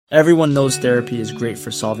Everyone knows therapy is great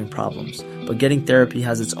for solving problems, but getting therapy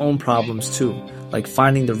has its own problems too, like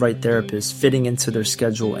finding the right therapist, fitting into their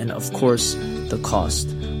schedule, and of course, the cost.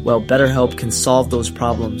 Well, BetterHelp can solve those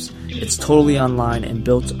problems. It's totally online and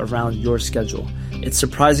built around your schedule. It's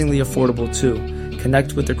surprisingly affordable too.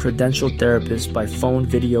 Connect with a credentialed therapist by phone,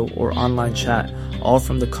 video, or online chat, all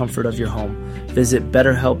from the comfort of your home. Visit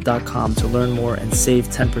BetterHelp.com to learn more and save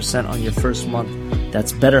 10% on your first month.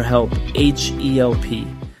 That's BetterHelp, H-E-L-P.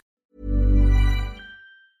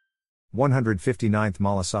 159th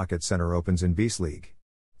Malasakit Center opens in Bislig.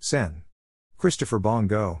 Sen. Christopher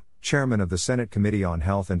Bongo, chairman of the Senate Committee on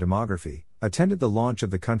Health and Demography, attended the launch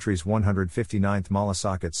of the country's 159th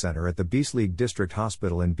Malasakit Center at the Bislig District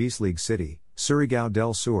Hospital in Bislig City, Surigao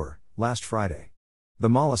del Sur, last Friday. The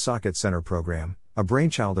Malasakit Center program, a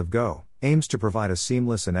brainchild of GO, aims to provide a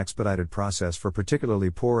seamless and expedited process for particularly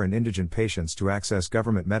poor and indigent patients to access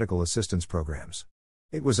government medical assistance programs.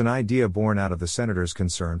 It was an idea born out of the senator's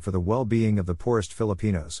concern for the well-being of the poorest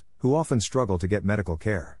Filipinos, who often struggle to get medical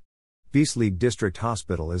care. Bislig District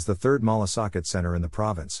Hospital is the third Malasakit center in the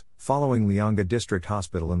province, following Lianga District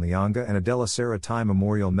Hospital in Lianga and Adela Sara Tai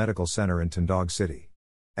Memorial Medical Center in Tandog City.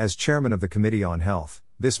 As chairman of the Committee on Health,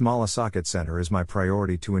 this Malasakit center is my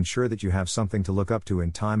priority to ensure that you have something to look up to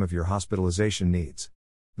in time of your hospitalization needs.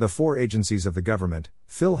 The four agencies of the government,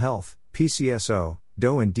 PhilHealth, PCSO,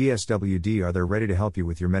 DOE and DSWD are there ready to help you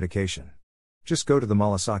with your medication. Just go to the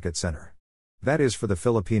Malasakit Center. That is for the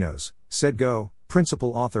Filipinos, said GO,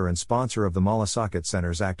 principal author and sponsor of the Malasakit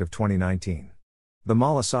Centers Act of 2019. The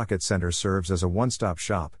Malasakit Center serves as a one-stop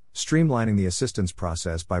shop, streamlining the assistance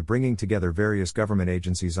process by bringing together various government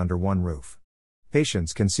agencies under one roof.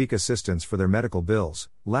 Patients can seek assistance for their medical bills,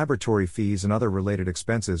 laboratory fees and other related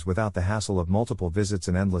expenses without the hassle of multiple visits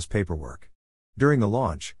and endless paperwork. During the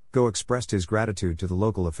launch, GO expressed his gratitude to the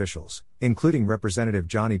local officials, including Representative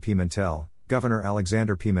Johnny Pimentel, Governor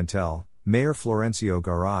Alexander Pimentel, Mayor Florencio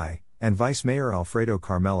Garay, and Vice Mayor Alfredo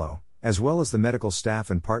Carmelo, as well as the medical staff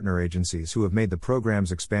and partner agencies who have made the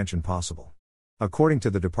program's expansion possible. According to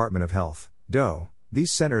the Department of Health, DOE,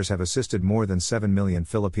 these centers have assisted more than 7 million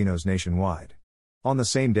Filipinos nationwide. On the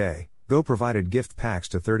same day, GO provided gift packs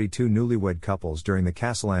to 32 newlywed couples during the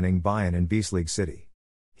Kasalaning Bayan in Bislig City.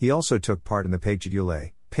 He also took part in the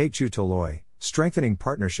Pagtulay, Pagtutuloy, Strengthening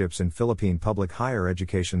Partnerships in Philippine Public Higher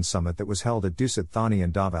Education Summit that was held at Dusit Thani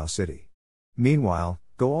in Davao City. Meanwhile,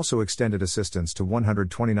 GO also extended assistance to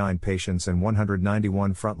 129 patients and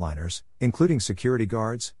 191 frontliners, including security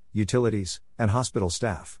guards, utilities, and hospital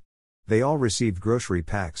staff. They all received grocery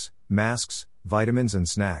packs, masks, vitamins and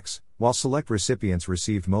snacks, while select recipients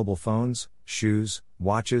received mobile phones, shoes,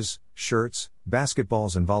 watches, shirts,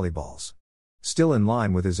 basketballs and volleyballs. Still in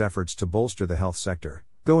line with his efforts to bolster the health sector,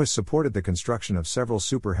 GO has supported the construction of several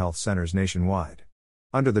super health centers nationwide.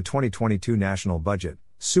 Under the 2022 national budget,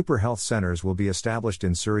 super health centers will be established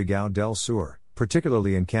in Surigao del Sur,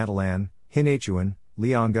 particularly in Cantalan, Hinatuan,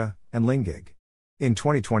 Lianga, and Lingig. In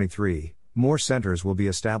 2023, more centers will be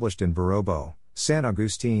established in Barobo, San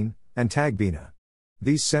Agustin, and Tagbina.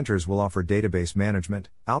 These centers will offer database management,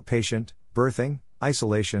 outpatient, birthing,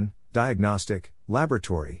 isolation, diagnostic,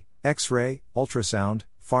 laboratory, X-ray, ultrasound,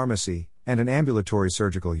 pharmacy, and an ambulatory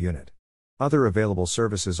surgical unit. Other available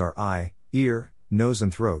services are eye, ear, nose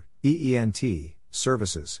and throat, EENT,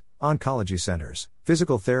 services, oncology centers,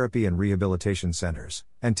 physical therapy and rehabilitation centers,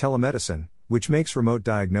 and telemedicine, which makes remote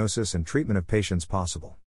diagnosis and treatment of patients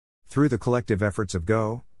possible. Through the collective efforts of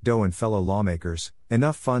GO, DOE and fellow lawmakers,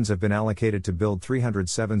 enough funds have been allocated to build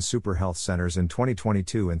 307 super health centers in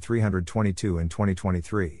 2022 and 322 in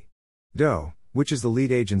 2023. DOE, which is the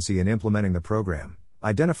lead agency in implementing the program,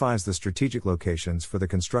 identifies the strategic locations for the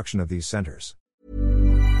construction of these centers.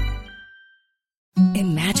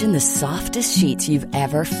 Imagine the softest sheets you've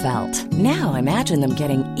ever felt. Now imagine them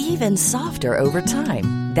getting even softer over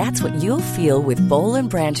time. That's what you'll feel with Boll &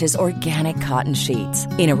 Branch's organic cotton sheets.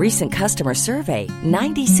 In a recent customer survey,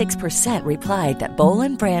 96% replied that Boll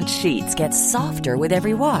 & Branch sheets get softer with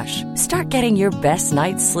every wash. Start getting your best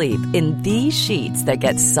night's sleep in these sheets that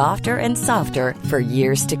get softer and softer for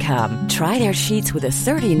years to come. Try their sheets with a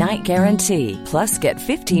 30-night guarantee. Plus, get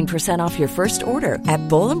 15% off your first order at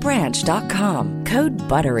bollandbranch.com. Code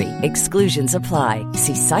BUTTERY. Exclusions apply.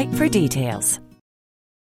 See site for details.